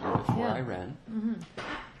 workouts or something before Yeah. I ran. Mm-hmm.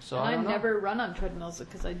 So And I I don't know. never run on treadmills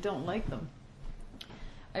because I don't like them.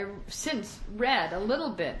 I since read a little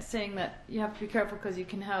bit saying that you have to be careful because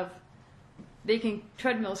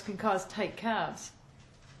treadmills can cause tight calves.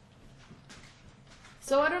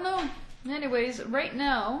 So I don't know. Anyways, right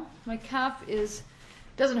now my calf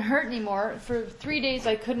doesn't hurt anymore. For 3 days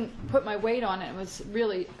I couldn't put my weight on it. It was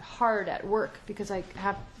really hard at work because I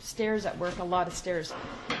have stairs at work, a lot of stairs.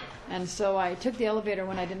 And so I took the elevator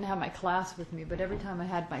when I didn't have my class with me, but every time I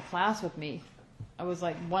had my class with me, I was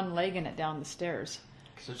like one-legging it down the stairs.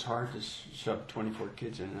 Because it's hard to shove 24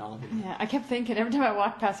 kids in an elevator. Yeah, I kept thinking, every time I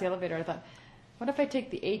walked past the elevator, I thought, what if I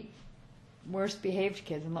take the 8 worst behaved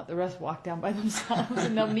kids and let the rest walk down by themselves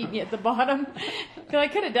and they'll meet me at the bottom? Because I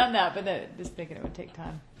could have done that, but just thinking it would take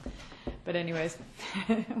time. But anyways,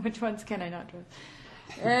 which ones can I not trust?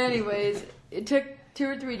 Anyways, it took 2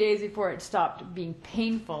 or 3 days before it stopped being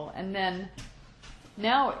painful, and then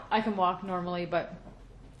now I can walk normally, but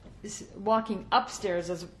walking upstairs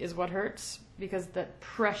is what hurts because the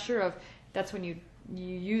pressure that's when you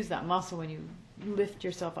use that muscle when you lift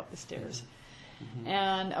yourself up the stairs. Mm-hmm.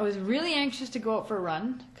 And I was really anxious to go out for a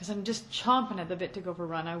run because I'm just chomping at the bit to go for a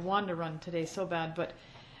run. I wanted to run today so bad, but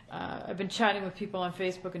I've been chatting with people on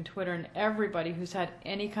Facebook and Twitter, and everybody who's had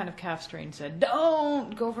any kind of calf strain said,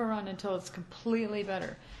 don't go for a run until it's completely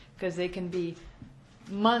better, because they can be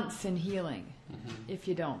months in healing if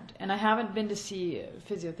you don't. And I haven't been to see a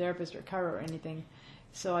physiotherapist or chiro or anything,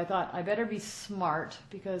 so I thought I better be smart,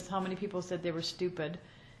 because how many people said they were stupid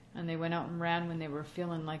and they went out and ran when they were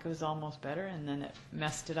feeling like it was almost better, and then it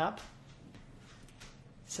messed it up.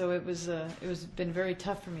 So it was been very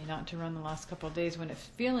tough for me not to run the last couple of days when it's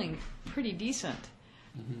feeling pretty decent.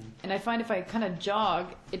 Mm-hmm. And I find if I kind of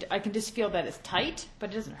jog, I can just feel that it's tight,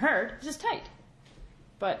 but it doesn't hurt. It's just tight.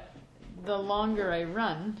 But the longer I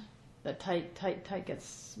run, the tight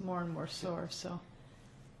gets more and more sore. So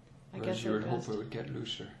I guess you would hope it would get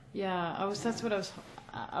looser. Yeah, that's what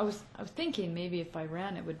I was thinking. Maybe if I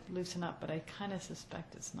ran, it would loosen up, but I kind of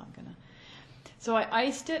suspect it's not gonna. So I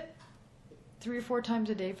iced it 3 or 4 times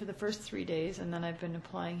a day for the first 3 days, and then I've been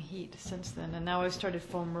applying heat since then, and now I've started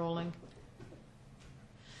foam rolling.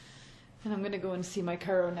 And I'm going to go and see my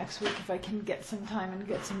chiro next week if I can get some time and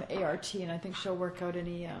get some ART, and I think she'll work out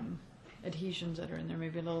any adhesions that are in there,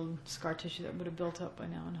 maybe a little scar tissue that would have built up by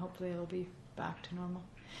now, and hopefully it'll be back to normal.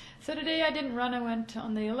 So today I didn't run, I went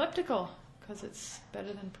on the elliptical, because it's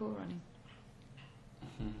better than pool running.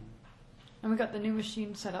 Mm-hmm. And we got the new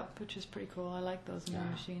machine set up, which is pretty cool. I like those new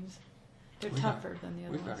machines. They're tougher than the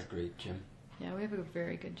other ones. We've got a great gym. Yeah, we have a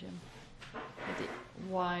very good gym at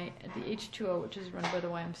the H2O, which is run by the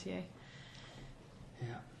YMCA.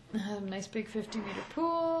 Yeah. A nice big 50-meter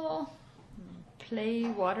pool,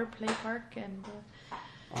 water play park, and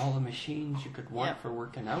all the machines you could want for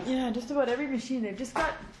working out. Yeah, just about every machine. They've just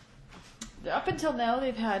got, up until now,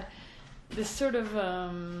 they've had this sort of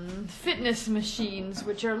fitness machines,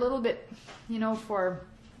 which are a little bit, for,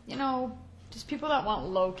 just people that want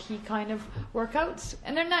low-key kind of workouts.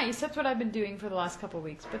 And they're nice. That's what I've been doing for the last couple of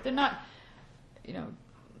weeks. But they're not, they don't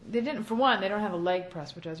have a leg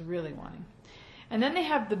press, which I was really wanting. And then they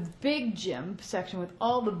have the big gym section with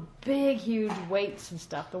all the big, huge weights and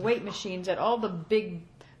stuff. The weight machines that all the big,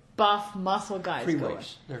 buff muscle guys free go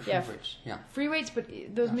weights. with. They're free weights, yeah. Free weights, but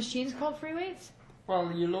those machines called free weights?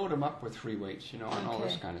 Well, you load them up with free weights, and all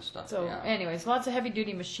this kind of stuff. So anyways, lots of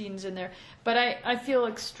heavy-duty machines in there. But I feel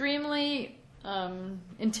extremely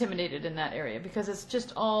intimidated in that area because it's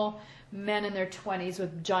just all men in their 20s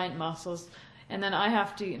with giant muscles. And then I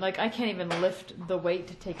have to, like, I can't even lift the weight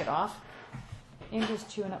to take it off. Angel's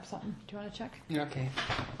chewing up something. Do you want to check? Okay.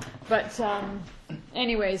 But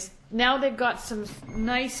anyways, now they've got some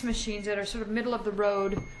nice machines that are sort of middle of the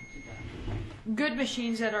road. Good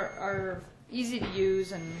machines that are easy to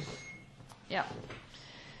use, and yeah.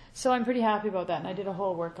 So I'm pretty happy about that, and I did a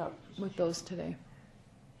whole workout with those today.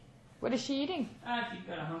 What is she eating? She's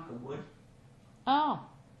got a hunk of wood. Oh.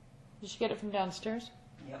 Did she get it from downstairs?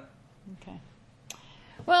 Yep. Okay.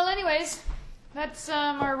 Well, anyways, that's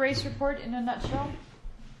our race report in a nutshell.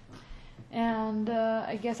 And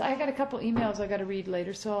I guess I got a couple emails I got to read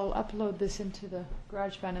later, so I'll upload this into the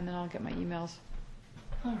GarageBand, and then I'll get my emails.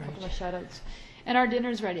 All A couple of right. shout-outs. And our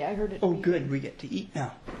dinner's ready. I heard it. Oh, good. We get to eat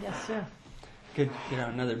now. Yes, sir. Good. Get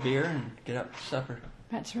out another beer and get up to supper.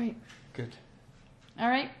 That's right. Good. All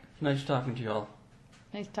right. Nice talking to y'all.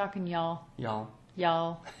 Nice talking, y'all. Y'all.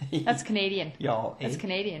 Y'all. That's Canadian. Y'all, eh? That's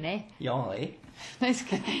Canadian, eh? Y'all, eh? Nice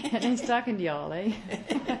talking to y'all, eh?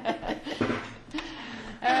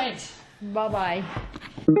 All right. Bye-bye.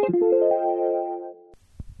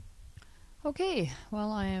 Okay.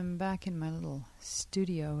 Well, I am back in my little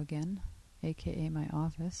studio again, a.k.a. my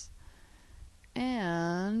office.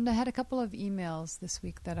 And I had a couple of emails this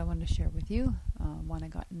week that I wanted to share with you. One I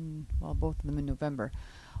got both of them in November.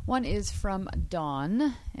 One is from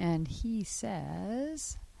Don, and he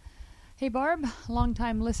says, "Hey Barb,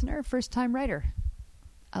 long-time listener, first-time writer."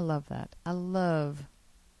 I love that. I love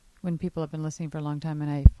when people have been listening for a long time and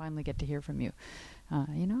I finally get to hear from you.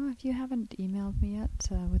 If you haven't emailed me yet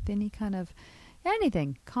with any kind of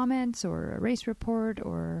anything, comments or a race report,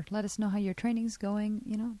 or let us know how your training's going,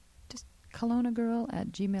 just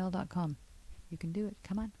kelownagirl@gmail.com. You can do it.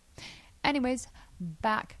 Come on. Anyways,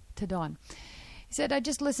 back to Dawn. He said, "I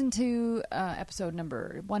just listened to episode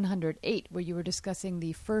number 108 where you were discussing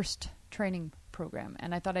the first training program,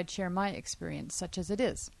 and I thought I'd share my experience, such as it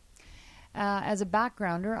is. As a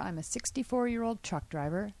backgrounder, I'm a 64-year-old truck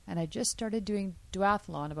driver, and I just started doing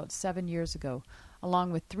duathlon about 7 years ago,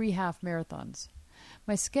 along with 3 half marathons.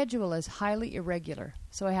 My schedule is highly irregular,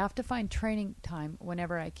 so I have to find training time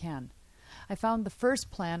whenever I can. I found the first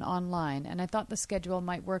plan online, and I thought the schedule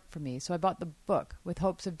might work for me, so I bought the book with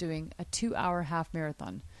hopes of doing a 2-hour half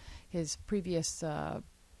marathon. His previous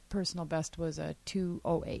personal best was a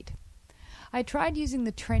 2:08. I tried using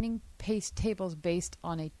the training pace tables based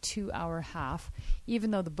on a 2-hour half,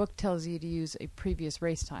 even though the book tells you to use a previous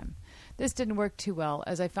race time. This didn't work too well,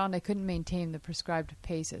 as I found I couldn't maintain the prescribed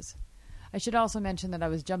paces. I should also mention that I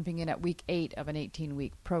was jumping in at week 8 of an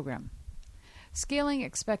 18-week program. Scaling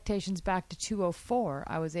expectations back to 2:04,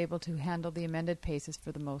 I was able to handle the amended paces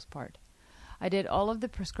for the most part. I did all of the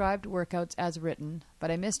prescribed workouts as written, but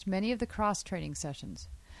I missed many of the cross-training sessions.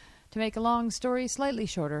 To make a long story slightly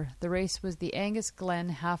shorter, the race was the Angus Glen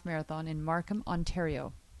Half Marathon in Markham,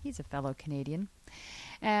 Ontario. He's a fellow Canadian.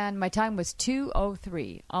 And my time was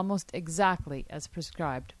 2:03, almost exactly as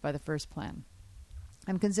prescribed by the first plan.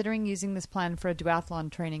 I'm considering using this plan for a duathlon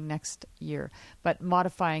training next year, but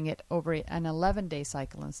modifying it over an 11-day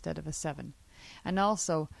cycle instead of a 7. And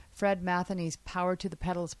also Fred Matheny's Power to the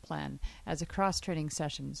Pedals plan as a cross-training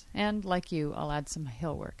sessions. And, like you, I'll add some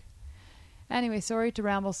hill work. Anyway, sorry to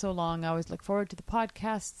ramble so long. I always look forward to the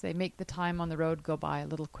podcasts. They make the time on the road go by a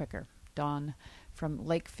little quicker. Dawn from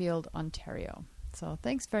Lakefield, Ontario. So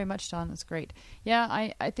thanks very much, Dawn. That's great. Yeah,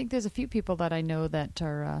 I think there's a few people that I know that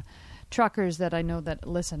are truckers that I know that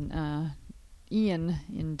listen. Ian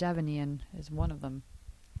in Devonian is one of them,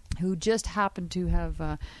 who just happened to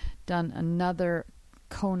have done another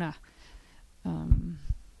Kona.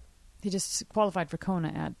 He just qualified for Kona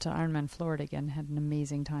at Ironman Florida again. Had an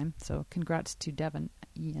amazing time. So congrats to Devon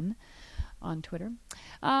Ian on Twitter.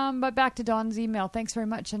 But back to Dawn's email. Thanks very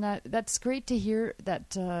much. And that's great to hear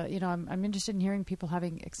that, I'm interested in hearing people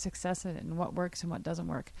having success in it and what works and what doesn't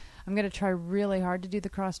work. I'm going to try really hard to do the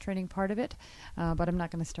cross-training part of it, but I'm not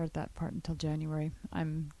going to start that part until January.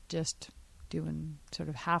 I'm just doing sort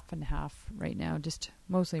of half and half right now, just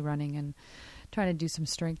mostly running and trying to do some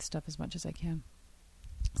strength stuff as much as I can.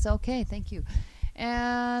 So, okay, thank you.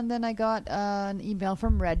 And then I got an email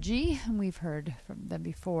from Reggie, and we've heard from them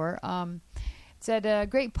before. It said, a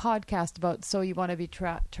great podcast about So You Want to Be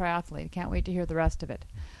Triathlete. Can't wait to hear the rest of it.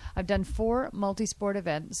 I've done 4 multi-sport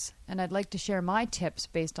events, and I'd like to share my tips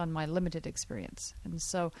based on my limited experience. And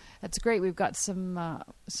so that's great. We've got some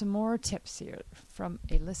more tips here from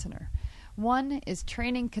a listener. One is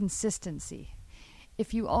training consistency.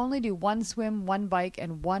 If you only do 1 swim, 1 bike,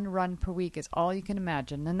 and 1 run per week is all you can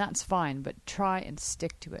imagine, then that's fine, but try and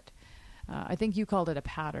stick to it. I think you called it a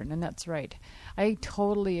pattern, and that's right. I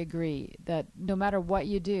totally agree that no matter what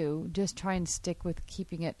you do, just try and stick with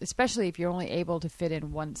keeping it, especially if you're only able to fit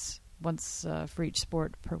in once for each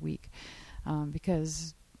sport per week,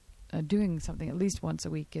 because doing something at least once a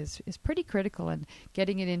week is pretty critical, and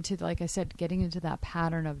getting it into, like I said, getting into that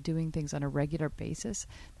pattern of doing things on a regular basis,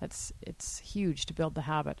 it's huge to build the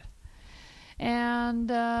habit. And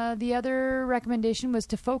the other recommendation was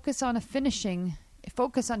to focus on finishing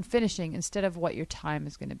instead of what your time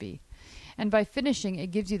is going to be. And by finishing,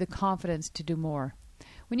 it gives you the confidence to do more.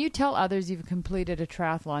 When you tell others you've completed a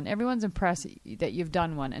triathlon, everyone's impressed that you've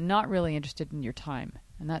done one and not really interested in your time.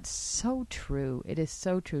 And that's so true. It is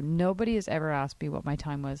so true. Nobody has ever asked me what my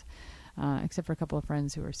time was, except for a couple of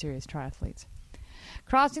friends who are serious triathletes.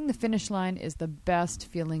 Crossing the finish line is the best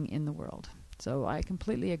feeling in the world. So I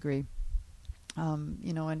completely agree.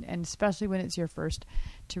 And especially when it's your first,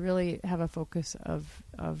 to really have a focus of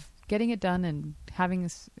getting it done and having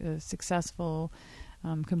a successful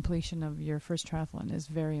completion of your first triathlon is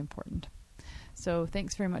very important. So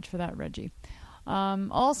thanks very much for that, Reggie.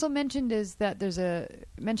 Also mentioned is that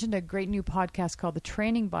mentioned a great new podcast called The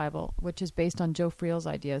Training Bible, which is based on Joe Friel's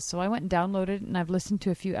ideas. So I went and downloaded it, and I've listened to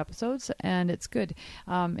a few episodes, and it's good.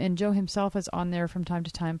 And Joe himself is on there from time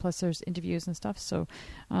to time, plus there's interviews and stuff. So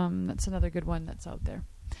that's another good one that's out there.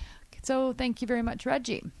 So thank you very much,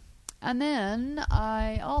 Reggie. And then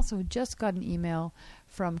I also just got an email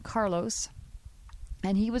from Carlos,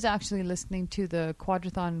 and he was actually listening to the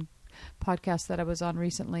Quadrathon podcast that I was on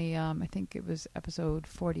recently. I think it was episode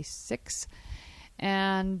 46.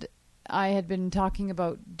 And I had been talking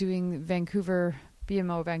about doing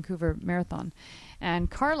BMO Vancouver Marathon. And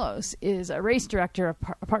Carlos is a race director,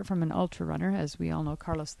 apart from an ultra runner, as we all know,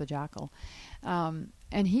 Carlos the Jackal. And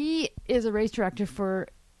he is a race director for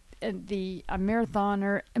a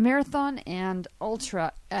marathon and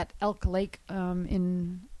ultra at Elk Lake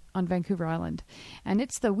on Vancouver Island. And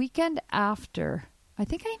it's the weekend after, I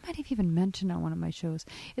think I might have even mentioned on one of my shows,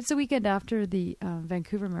 it's the weekend after the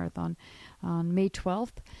Vancouver Marathon on May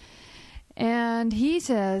 12th. And he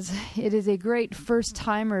says it is a great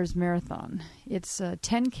first-timers marathon. It's a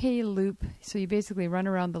 10K loop, so you basically run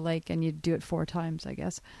around the lake and you do it 4 times, I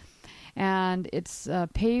guess. And it's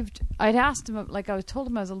paved. I'd asked him, told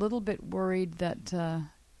him I was a little bit worried that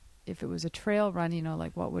if it was a trail run,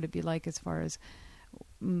 what would it be like as far as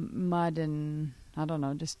mud and, I don't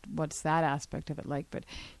know, just what's that aspect of it like. But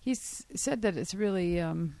he said that it's really,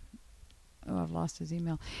 I've lost his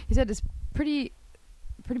email. He said it's pretty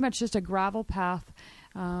much just a gravel path,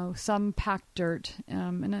 some packed dirt.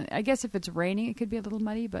 And I guess if it's raining, it could be a little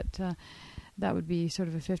muddy, but that would be sort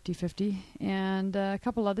of a 50-50. And a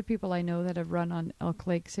couple other people I know that have run on Elk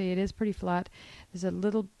Lake say it is pretty flat. There's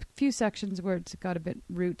a few sections where it's got a bit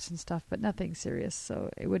roots and stuff, but nothing serious.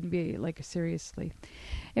 So it wouldn't be seriously.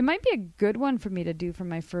 It might be a good one for me to do for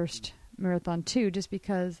my first marathon too, just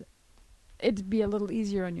because it'd be a little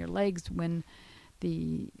easier on your legs when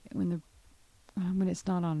it's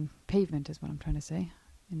not on pavement, is what I'm trying to say.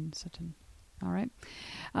 All right.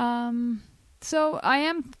 So I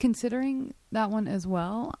am considering that one as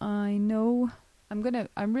well. I know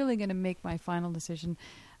I'm really gonna make my final decision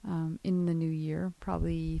in the new year,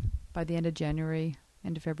 probably by the end of January,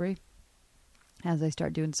 end of February, as I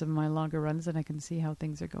start doing some of my longer runs, and I can see how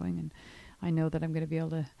things are going. And I know that I'm going to be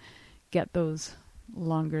able to get those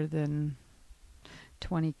longer than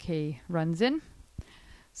 20K runs in.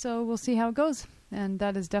 So we'll see how it goes. And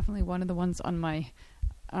that is definitely one of the ones on my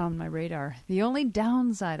radar. The only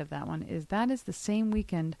downside of that one is that is the same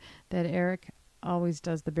weekend that Eric always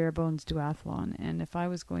does the Bare Bones Duathlon. And if I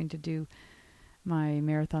was going to do my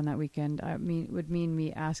marathon that weekend, it would mean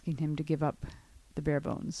me asking him to give up the Bare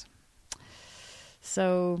Bones.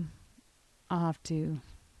 So I'll have to,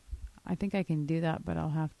 I think I can do that, but I'll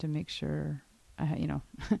have to make sure,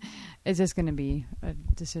 it's just going to be a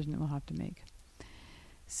decision that we'll have to make.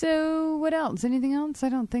 So what else? Anything else? I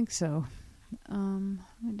don't think so. Let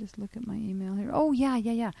me just look at my email here. Oh,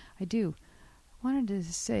 yeah. I do. I wanted to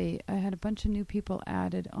say I had a bunch of new people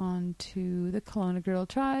added on to the Kelowna Girl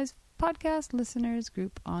Tries podcast listeners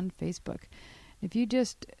group on Facebook. If you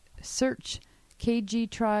just search KG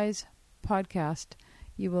Tries podcast,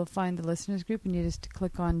 you will find the listeners group, and you just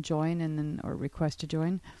click on join or request to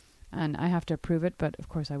join. And I have to approve it, but of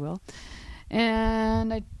course I will.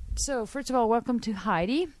 So first of all, welcome to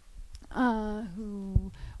Heidi,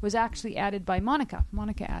 who was actually added by Monica.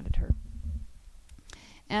 Monica added her.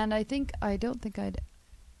 And I don't think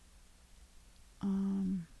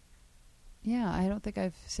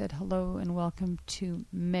I've said hello and welcome to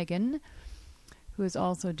Megan, who is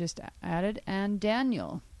also just added, and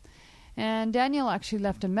Daniel. And Daniel actually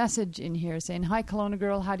left a message in here saying, "Hi, Kelowna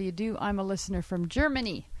girl, how do you do? I'm a listener from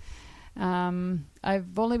Germany.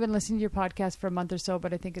 I've only been listening to your podcast for a month or so,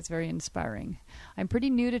 but I think it's very inspiring. I'm pretty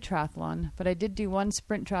new to triathlon, but I did do 1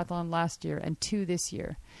 sprint triathlon last year and 2 this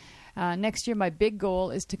year. Next year, my big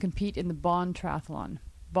goal is to compete in the Bonn Triathlon.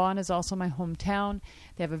 Bonn is also my hometown.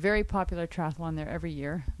 They have a very popular triathlon there every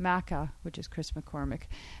year. Maca, which is Chris McCormick,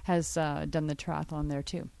 has done the triathlon there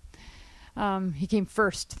too. He came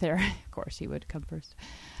first there. Of course, he would come first.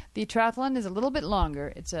 The triathlon is a little bit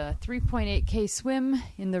longer. It's a 3.8K swim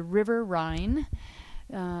in the River Rhine,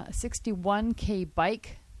 a 61K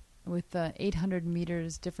bike with 800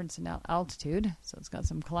 meters difference in altitude, so it's got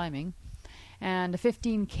some climbing, and a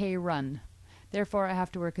 15K run. Therefore, I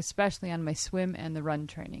have to work especially on my swim and the run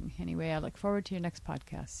training. Anyway, I look forward to your next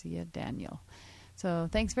podcast. See ya, Daniel." So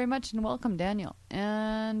thanks very much and welcome, Daniel.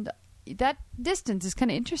 And that distance is kind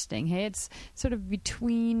of interesting. Hey, it's sort of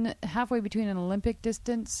halfway between an Olympic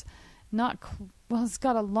distance. It's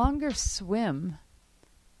got a longer swim,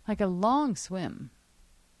 like a long swim.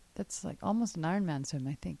 That's like almost an Ironman swim,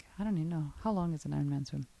 I think. I don't even know. How long is an Ironman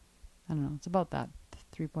swim? I don't know. It's about that,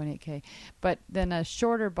 3.8K. But then a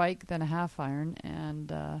shorter bike than a half iron, and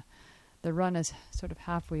the run is sort of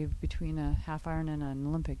halfway between a half iron and an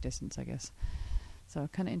Olympic distance, I guess. So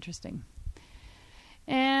kind of interesting.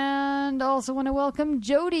 And also want to welcome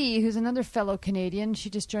Jody, who's another fellow Canadian. She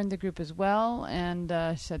just joined the group as well and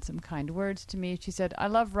said some kind words to me. She said, "I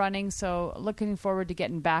love running, so looking forward to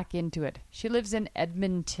getting back into it." She lives in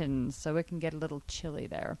Edmonton, so it can get a little chilly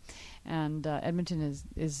there. And Edmonton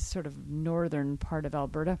is sort of northern part of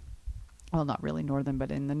Alberta. Well, not really northern,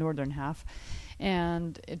 but in the northern half.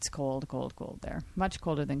 And it's cold there. Much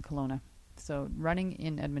colder than Kelowna. So running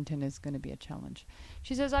in Edmonton is going to be a challenge.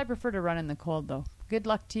 She says, "I prefer to run in the cold, though. Good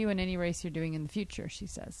luck to you in any race you're doing in the future," she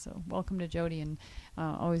says. So welcome to Jody, and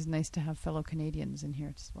always nice to have fellow Canadians in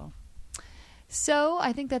here as well. So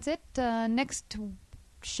I think that's it. Next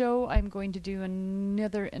show, I'm going to do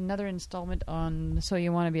another installment on So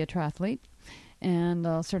You Want to Be a Triathlete. And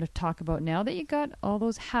I'll sort of talk about, now that you got all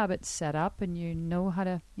those habits set up and you know how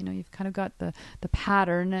to, you've kind of got the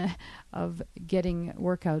pattern of getting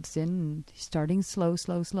workouts in and starting slow,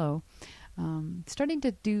 starting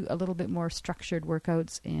to do a little bit more structured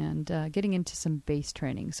workouts and getting into some base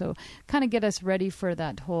training. So kind of get us ready for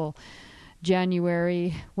that whole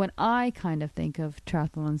January, when I kind of think of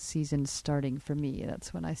triathlon season starting for me.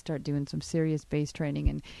 That's when I start doing some serious base training.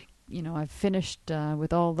 And, I've finished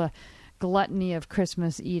with all the gluttony of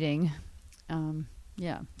Christmas eating. So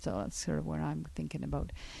that's sort of what I'm thinking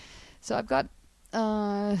about. So I've got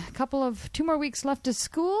 2 more weeks left of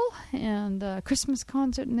school and a Christmas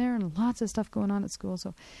concert in there and lots of stuff going on at school.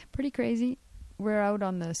 So pretty crazy. We're out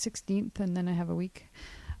on the 16th and then I have a week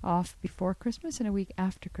off before Christmas and a week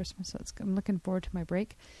after Christmas. So I'm looking forward to my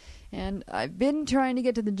break. And I've been trying to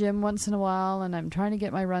get to the gym once in a while, and I'm trying to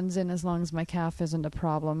get my runs in as long as my calf isn't a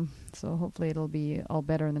problem. So hopefully it'll be all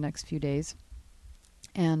better in the next few days.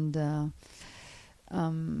 And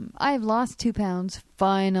I've lost 2 pounds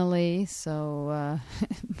finally. So,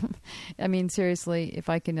 seriously, if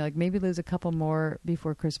I can maybe lose a couple more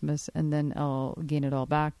before Christmas and then I'll gain it all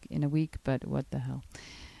back in a week, but what the hell.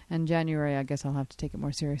 And January, I guess I'll have to take it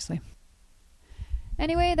more seriously.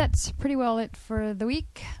 Anyway, that's pretty well it for the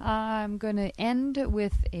week. I'm going to end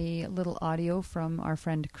with a little audio from our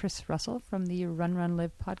friend Chris Russell from the Run, Run,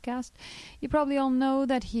 Live podcast. You probably all know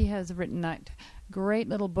that he has written that great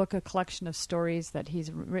little book, a collection of stories that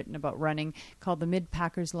he's written about running called The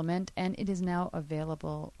Mid-Packer's Lament, and it is now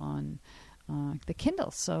available on the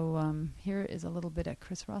Kindle. So here is a little bit of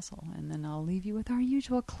Chris Russell, and then I'll leave you with our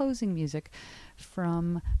usual closing music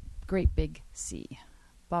from Great Big Sea.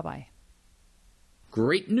 Bye-bye.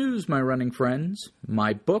 Great news, my running friends.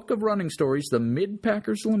 My book of running stories, The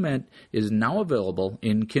Mid-Packer's Lament, is now available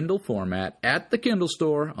in Kindle format at the Kindle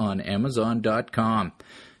store on Amazon.com.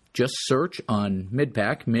 Just search on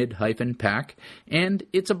Mid-Pack, mid-pack, and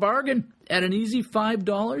it's a bargain at an easy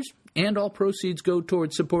 $5, and all proceeds go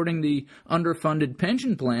towards supporting the underfunded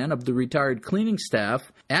pension plan of the retired cleaning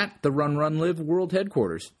staff at the Run, Run, Live World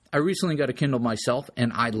Headquarters. I recently got a Kindle myself,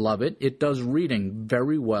 and I love it. It does reading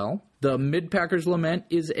very well. The Mid-Packer's Lament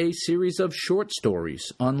is a series of short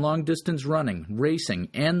stories on long-distance running, racing,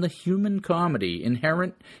 and the human comedy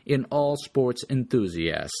inherent in all sports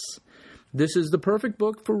enthusiasts. This is the perfect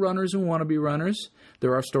book for runners and wannabe runners.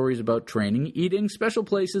 There are stories about training, eating, special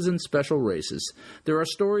places, and special races. There are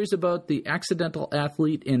stories about the accidental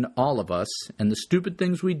athlete in all of us and the stupid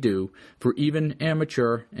things we do for even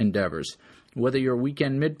amateur endeavors. Whether you're a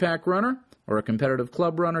weekend mid-pack runner or a competitive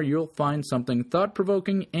club runner, you'll find something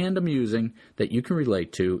thought-provoking and amusing that you can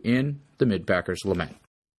relate to in The Mid-Packers Lament.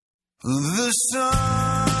 The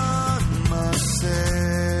sun must set.